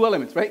for those two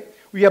elements, right?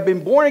 We have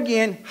been born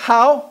again.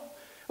 How?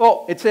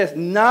 Oh, it says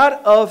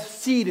not of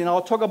seed, and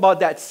I'll talk about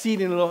that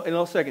seed in a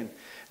little second.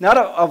 Not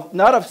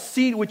of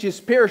seed which is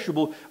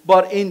perishable,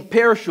 but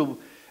imperishable.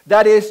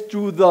 That is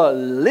through the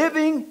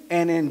living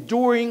and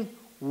enduring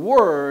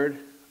Word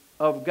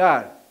of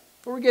God.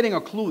 We're getting a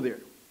clue there.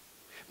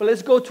 But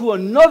let's go to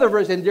another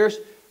verse, and there's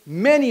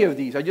many of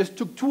these. I just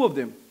took 2 of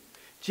them.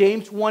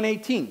 James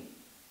 1:18.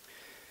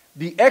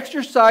 The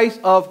exercise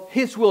of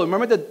His will.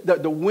 Remember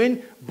the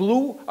wind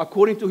blew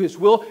according to His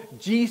will.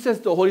 Jesus,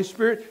 the Holy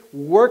Spirit,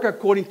 work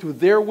according to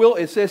their will.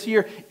 It says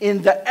here,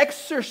 in the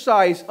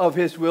exercise of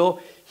His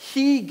will,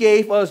 He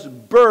gave us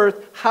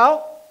birth.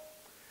 How?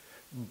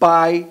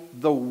 By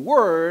the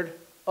word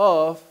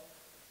of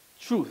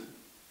truth.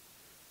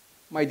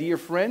 My dear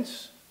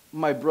friends,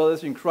 my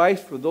brothers in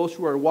Christ, for those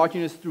who are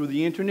watching us through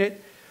the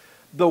internet,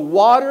 the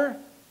water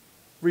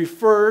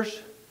refers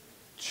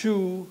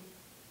to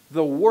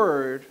the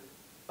Word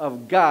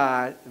of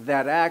God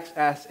that acts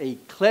as a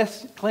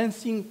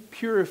cleansing,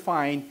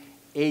 purifying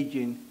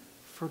agent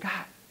for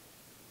God.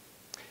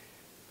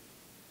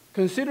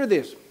 Consider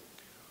this.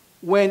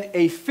 When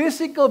a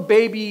physical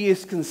baby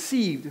is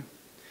conceived,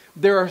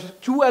 there are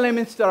 2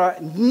 elements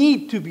that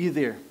need to be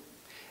there.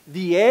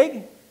 The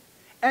egg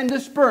and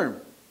the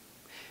sperm.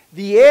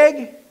 The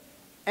egg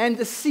and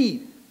the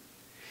seed.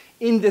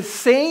 In the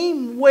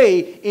same way,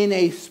 in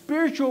a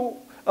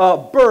spiritual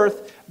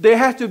birth, there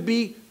has to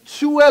be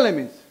 2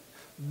 elements.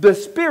 The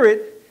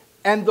Spirit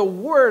and the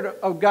Word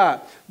of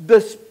God.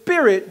 The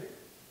Spirit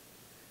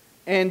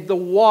and the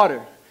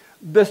water.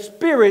 The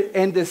Spirit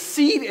and the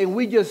seed, and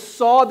we just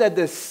saw that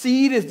the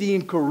seed is the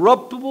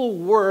incorruptible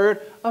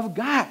Word of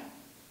God.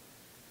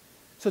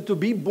 So to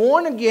be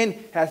born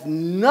again has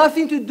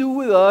nothing to do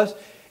with us.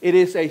 It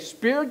is a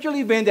spiritual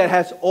event that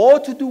has all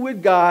to do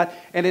with God,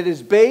 and it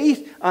is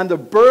based on the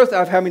birth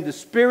of having the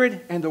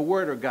Spirit and the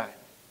Word of God.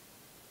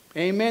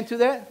 Amen to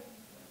that?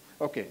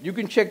 Okay, you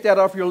can check that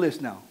off your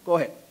list now. Go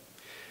ahead.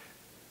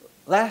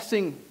 Last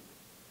thing,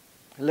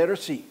 letter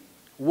C.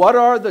 What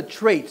are the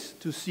traits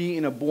to see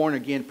in a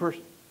born-again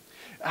person?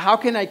 How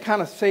can I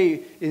kind of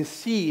say and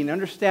see and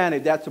understand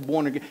if that's a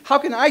born-again? How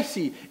can I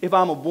see if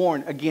I'm a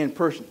born-again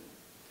person?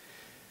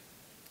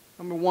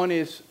 Number 1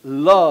 is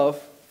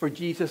love for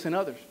Jesus and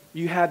others.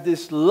 You have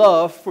this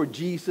love for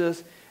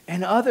Jesus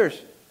and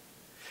others.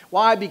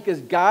 Why? Because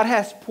God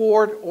has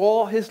poured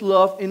all His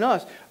love in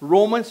us.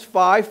 Romans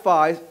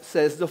 5:5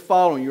 says the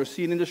following. You'll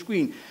see it in the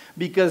screen.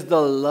 Because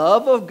the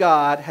love of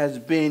God has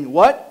been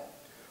what?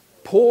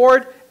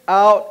 Poured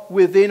out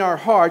within our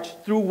hearts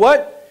through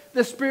what?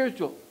 The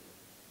spiritual.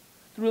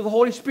 Through the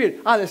Holy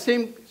Spirit. The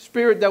same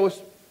Spirit that was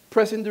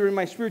present during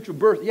my spiritual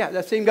birth. Yeah,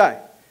 that same guy.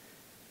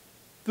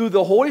 Through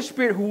the Holy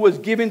Spirit who was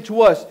given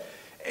to us.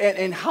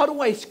 And how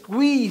do I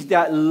squeeze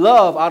that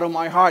love out of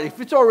my heart? If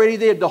it's already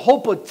there, the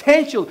whole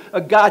potential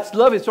of God's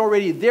love is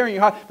already there in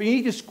your heart, but you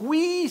need to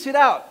squeeze it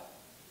out.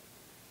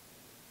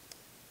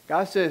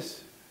 God says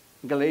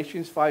in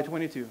Galatians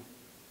 5:22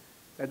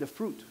 that the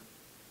fruit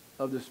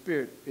of the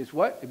Spirit is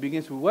what? It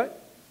begins with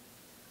what?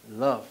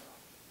 Love.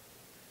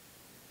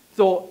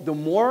 So the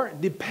more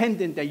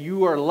dependent that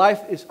your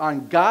life is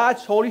on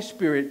God's Holy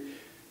Spirit,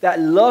 that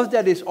love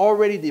that is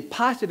already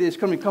deposited is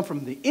going to come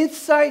from the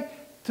inside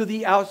to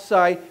the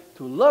outside,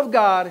 to love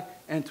God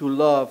and to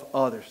love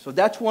others. So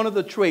that's one of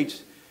the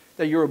traits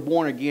that you're a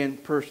born again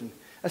person.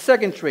 A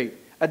second trait,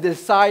 a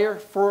desire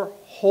for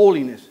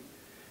holiness.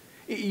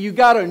 You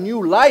got a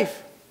new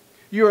life.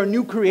 You're a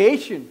new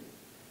creation.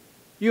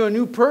 You're a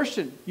new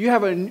person.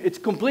 It's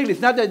completely,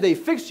 it's not that they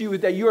fix you,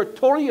 it's that you're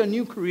totally a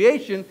new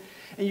creation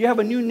and you have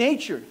a new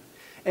nature.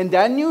 And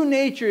that new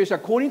nature is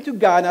according to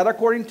God, not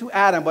according to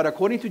Adam, but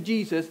according to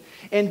Jesus.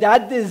 And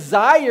that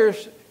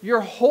desires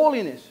your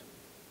holiness.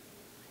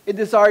 It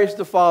desires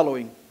the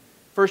following.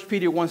 1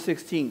 Peter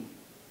 1:16.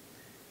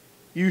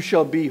 You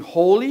shall be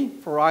holy,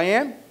 for I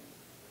am.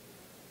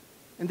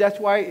 And that's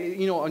why,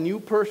 a new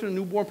person, a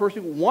newborn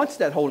person wants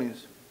that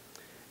holiness.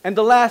 And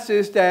the last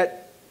is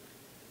that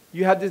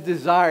you have this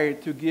desire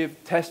to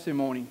give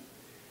testimony.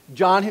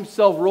 John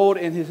himself wrote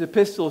in his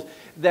epistles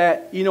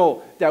that,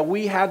 that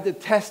we have the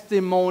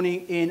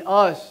testimony in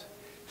us.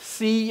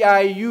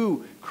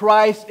 CIU,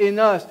 Christ in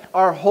us,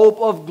 our hope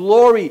of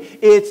glory.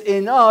 It's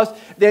in us.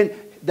 Then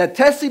the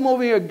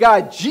testimony of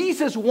God,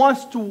 Jesus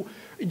wants to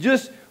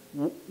just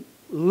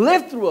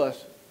live through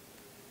us.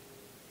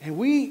 And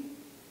we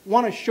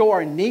want to show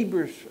our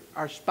neighbors,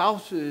 our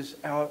spouses,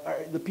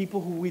 the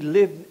people who we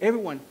live,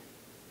 everyone.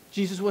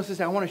 Jesus wants to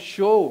say, I want to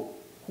show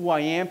who I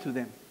am to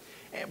them.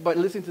 But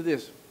listen to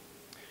this.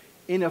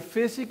 In a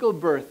physical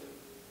birth,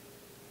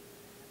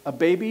 a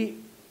baby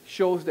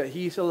shows that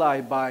he's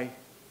alive by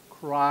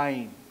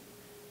crying.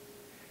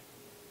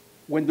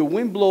 When the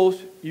wind blows,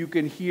 you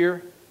can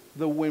hear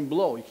the wind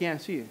blow. You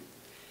can't see it.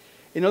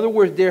 In other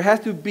words, there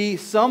has to be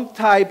some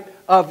type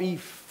of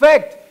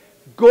effect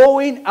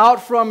going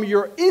out from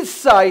your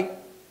inside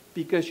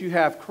because you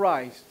have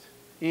Christ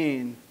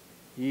in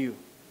you.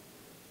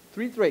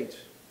 3 traits: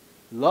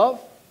 love,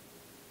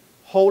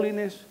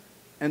 holiness,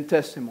 and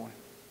testimony.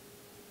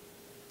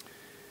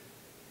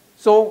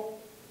 So,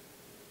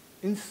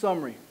 in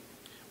summary,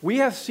 we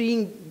have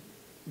seen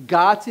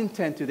God's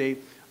intent today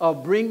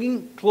of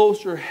bringing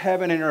closer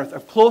heaven and earth,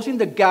 of closing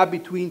the gap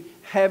between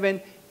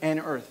heaven and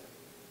earth.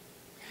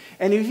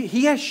 And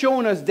He has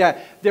shown us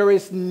that there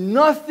is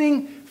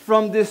nothing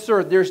from this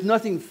earth. There's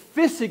nothing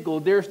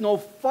physical. There's no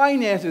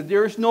finances.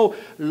 There's no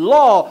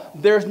law.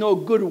 There's no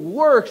good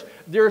works.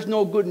 There's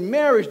no good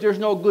marriage. There's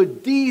no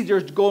good deeds.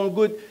 There's no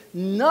good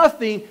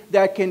nothing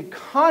that can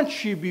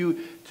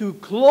contribute to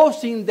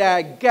closing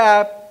that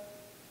gap.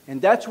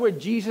 And that's where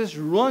Jesus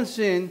runs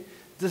in,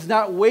 does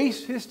not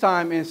waste His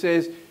time, and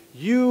says,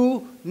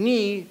 you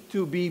need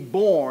to be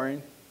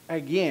born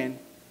again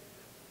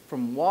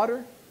from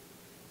water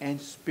and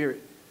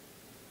spirit.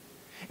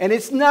 And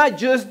it's not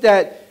just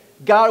that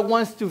God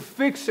wants to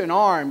fix an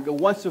arm, or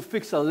wants to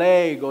fix a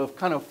leg, or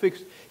kind of fix.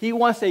 He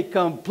wants a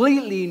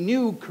completely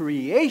new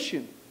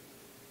creation.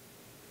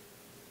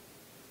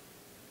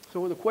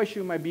 So the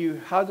question might be,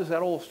 how does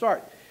that all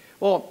start?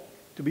 Well,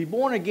 to be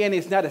born again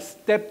is not a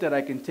step that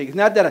I can take. It's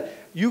not that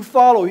you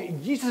follow.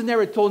 Jesus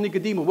never told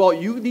Nicodemus, well,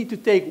 you need to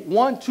take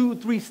 1, 2,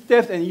 3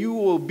 steps and you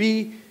will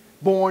be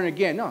born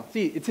again. No,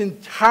 see, it's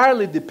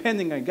entirely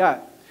depending on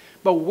God.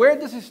 But where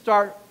does it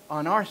start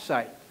on our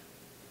side?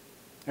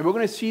 And we're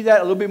going to see that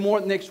a little bit more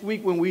next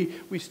week when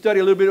we study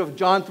a little bit of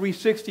John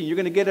 3:16. You're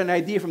going to get an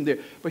idea from there.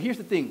 But here's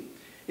the thing.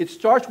 It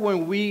starts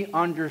when we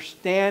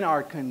understand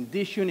our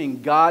condition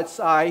in God's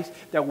eyes,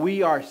 that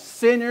we are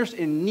sinners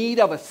in need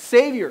of a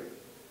Savior.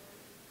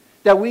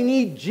 That we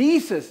need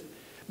Jesus,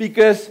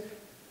 because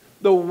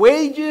the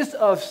wages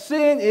of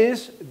sin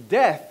is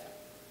death.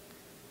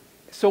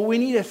 So we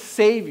need a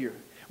Savior.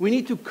 We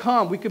need to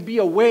come. We can be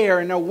aware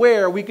and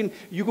aware.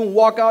 You can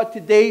walk out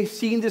today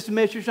seeing this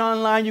message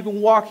online. You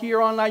can walk here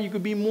online. You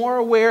can be more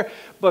aware.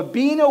 But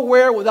being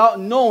aware without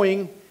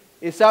knowing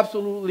is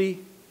absolutely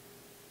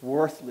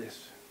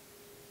worthless.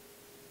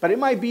 But it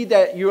might be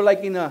that you're like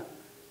in a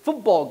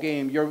football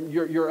game.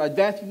 You're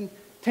advancing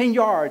 10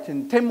 yards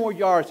and 10 more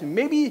yards. And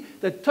maybe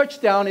the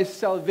touchdown is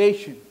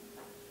salvation.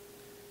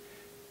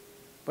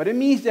 But it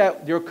means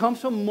that there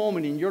comes a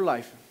moment in your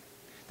life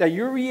that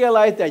you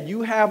realize that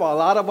you have a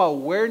lot of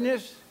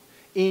awareness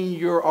in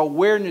your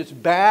awareness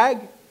bag,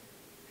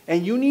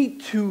 and you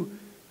need to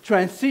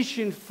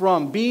transition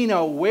from being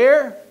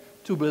aware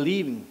to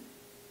believing.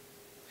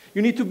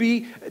 You need to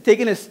be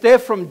taking a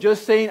step from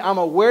just saying, I'm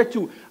aware,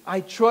 to I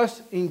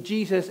trust in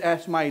Jesus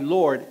as my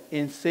Lord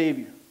and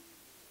Savior.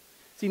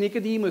 See,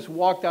 Nicodemus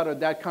walked out of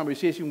that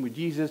conversation with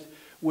Jesus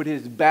with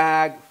his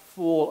bag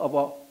full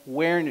of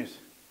awareness.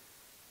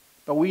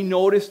 But we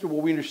noticed, or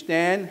what we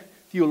understand,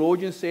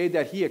 theologians say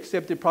that he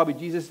accepted probably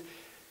Jesus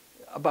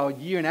about a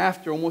year and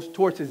after, almost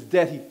towards his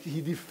death.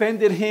 He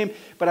defended him,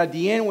 but at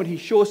the end, when he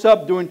shows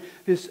up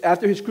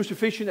after his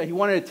crucifixion, that he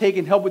wanted to take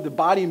and help with the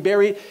body and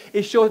bury it,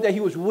 it shows that he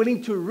was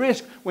willing to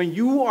risk. When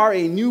you are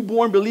a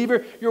newborn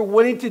believer, you're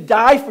willing to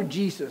die for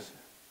Jesus.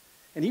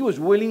 And he was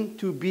willing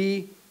to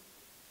be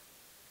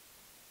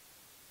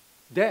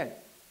dead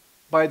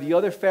by the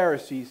other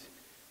Pharisees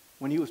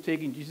when he was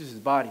taking Jesus'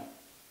 body.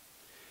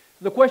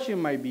 The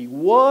question might be,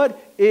 what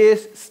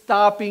is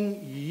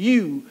stopping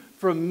you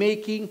from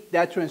making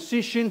that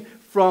transition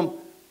from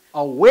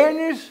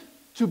awareness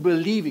to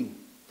believing?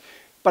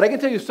 But I can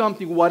tell you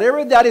something,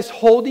 whatever that is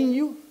holding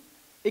you,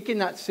 it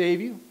cannot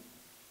save you.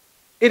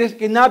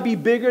 Cannot be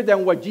bigger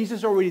than what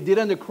Jesus already did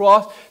on the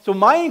cross. So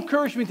my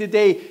encouragement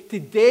today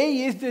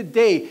is the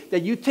day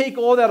that you take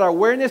all that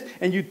awareness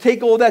and you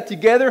take all that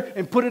together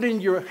and put it in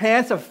your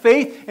hands of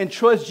faith and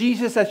trust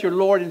Jesus as your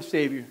Lord and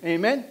Savior.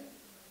 Amen?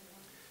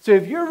 So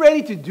if you're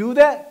ready to do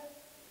that,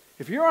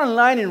 if you're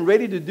online and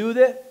ready to do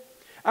that,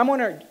 I'm going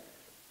to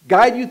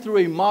guide you through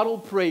a model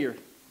prayer.